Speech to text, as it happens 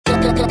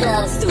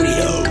Glove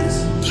Studios.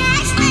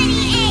 Cash Money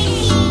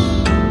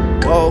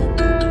AP. Whoa,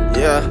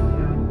 yeah.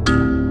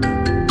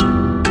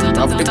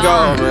 Off the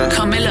go, man.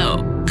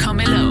 Camilo.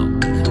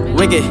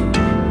 Wicked,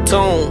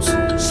 tunes,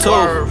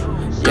 Swerve,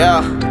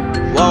 yeah.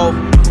 Whoa,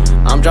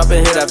 I'm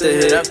dropping hit after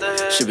hit.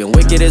 She been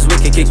wicked as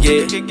wicked could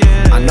get.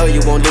 I know you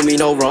won't do me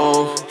no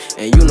wrong,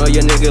 and you know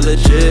your nigga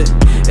legit.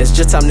 It's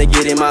just time to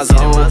get in my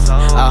zone.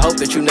 I hope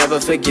that you never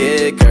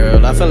forget,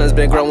 girl. Our feelings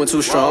been growing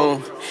too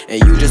strong,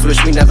 and you just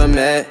wish we never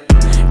met.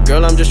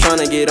 Girl, I'm just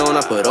tryna get on.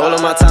 I put all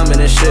of my time in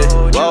this shit.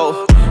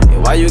 Whoa,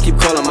 and why you keep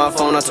calling my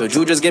phone? I told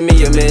you just give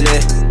me a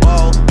minute.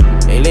 Whoa.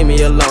 Hey, leave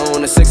me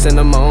alone, it's 6 in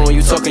the morning,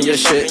 you talking your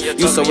shit.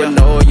 You so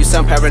annoyed, you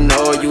sound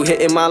paranoid. You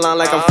hitting my line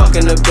like I'm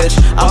fucking a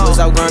bitch. I was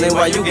out grinding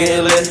while you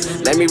getting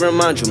lit. Let me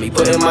remind you, me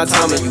putting my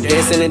time in. You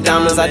dancing in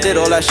diamonds, I did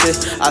all that shit.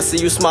 I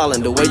see you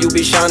smiling, the way you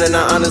be shining.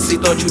 I honestly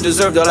thought you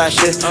deserved all that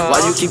shit.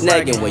 Why you keep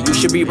nagging when you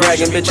should be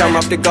bragging? Bitch, I'm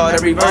off the guard,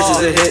 every verse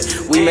is a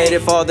hit. We made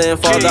it farther and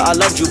farther, I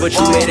loved you, but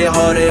you made it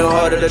harder and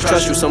harder to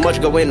trust you. So much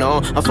going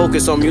on, I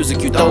focus on music,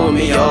 you throwing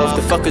me off.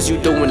 The fuck is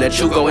you doing that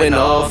you going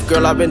off?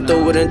 Girl, I've been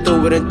through it and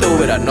through it and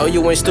through it. I know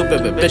you ain't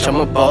stupid, but bitch, I'm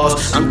a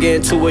boss. I'm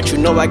getting to it, you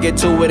know I get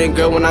to it. And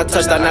girl, when I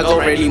touch that, I go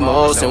really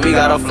most. And we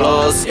got our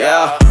flaws,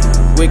 yeah.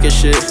 Wicked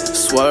shit,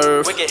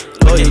 swerve,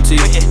 loyalty,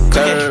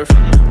 curve.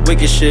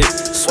 Wicked shit,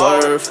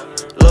 swerve,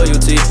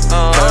 loyalty,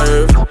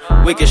 curve.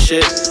 Wicked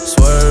shit,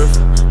 swerve,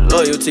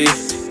 loyalty,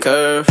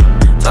 curve.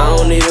 I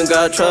don't even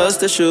got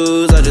trust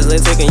issues, I just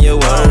ain't taking your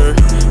word.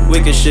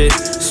 Wicked shit,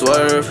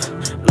 swerve,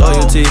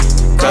 loyalty,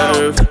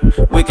 curve.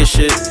 Wicked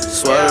shit,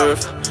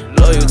 swerve,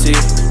 loyalty,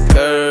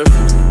 curve.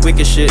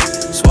 Wicked shit,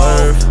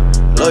 swerve,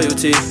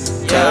 loyalty,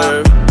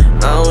 curve.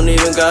 I don't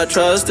even got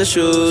trust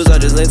issues, I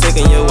just ain't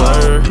taking your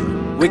word.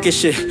 Wicked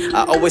shit,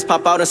 I always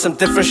pop out in some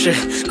different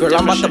shit. Girl,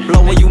 I'm about to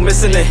blow when you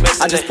missing it.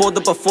 I just pulled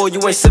up before you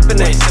ain't sipping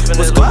it.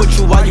 What's good with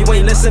you while you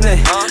ain't listening?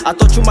 I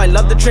thought you might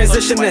love the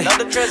transitioning.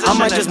 I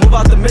might just move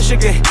out to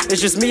Michigan.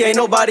 It's just me, ain't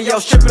nobody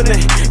else tripping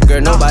it. Girl,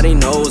 nobody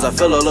knows, I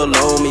feel all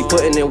alone. Me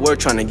putting in work,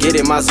 trying to get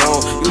in my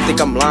zone. You think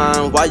I'm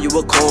lying, why you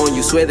a con?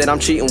 You swear that I'm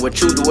cheating,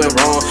 what you doing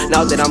wrong.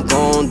 Now that I'm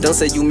gone, don't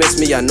say you miss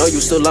me. I know you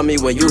still love me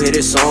when you hear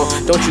this song.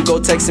 Don't you go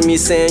texting me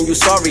saying you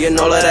sorry and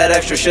all of that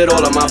extra shit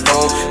all on my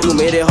phone. You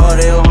made it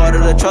harder and harder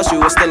to trust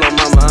you, it's still on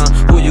my mind.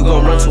 Who you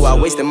gon' run to? I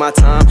wasted my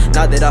time.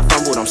 Now that I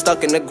fumbled, I'm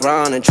stuck in the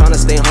grind and trying to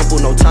stay humble,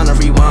 no time to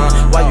rewind.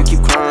 Why you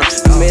keep crying?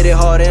 You made it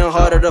harder and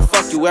harder to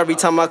fuck you. Every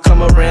time I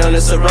come around,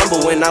 it's a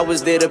rumble. And I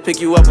was there to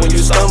pick you up when you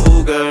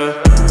stumble, girl.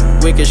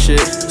 Wicked shit,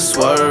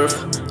 swerve,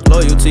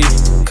 loyalty,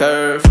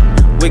 curve.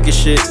 Wicked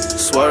shit,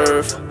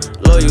 swerve,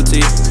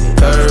 loyalty,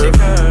 curve.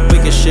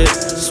 Wicked shit,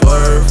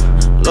 swerve,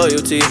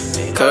 loyalty,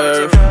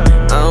 curve.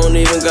 I don't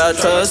even got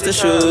trust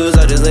issues,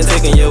 I just ain't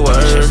taking your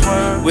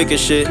word. Wicked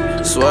shit,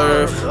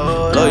 swerve,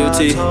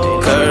 loyalty,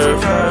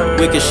 curve.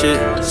 Wicked shit,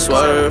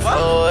 swerve,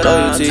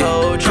 loyalty,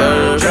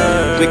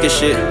 curve. Wicked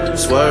shit,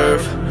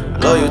 swerve,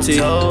 loyalty,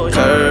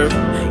 curve.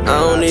 I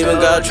don't even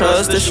got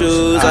trust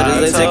issues, I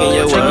just ain't taking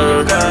your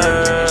word.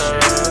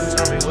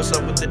 Tell me what's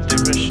up with the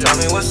different shit. Tell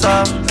me what's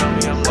up. Tell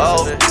me I'm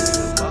listening.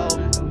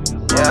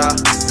 Yeah,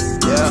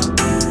 yeah.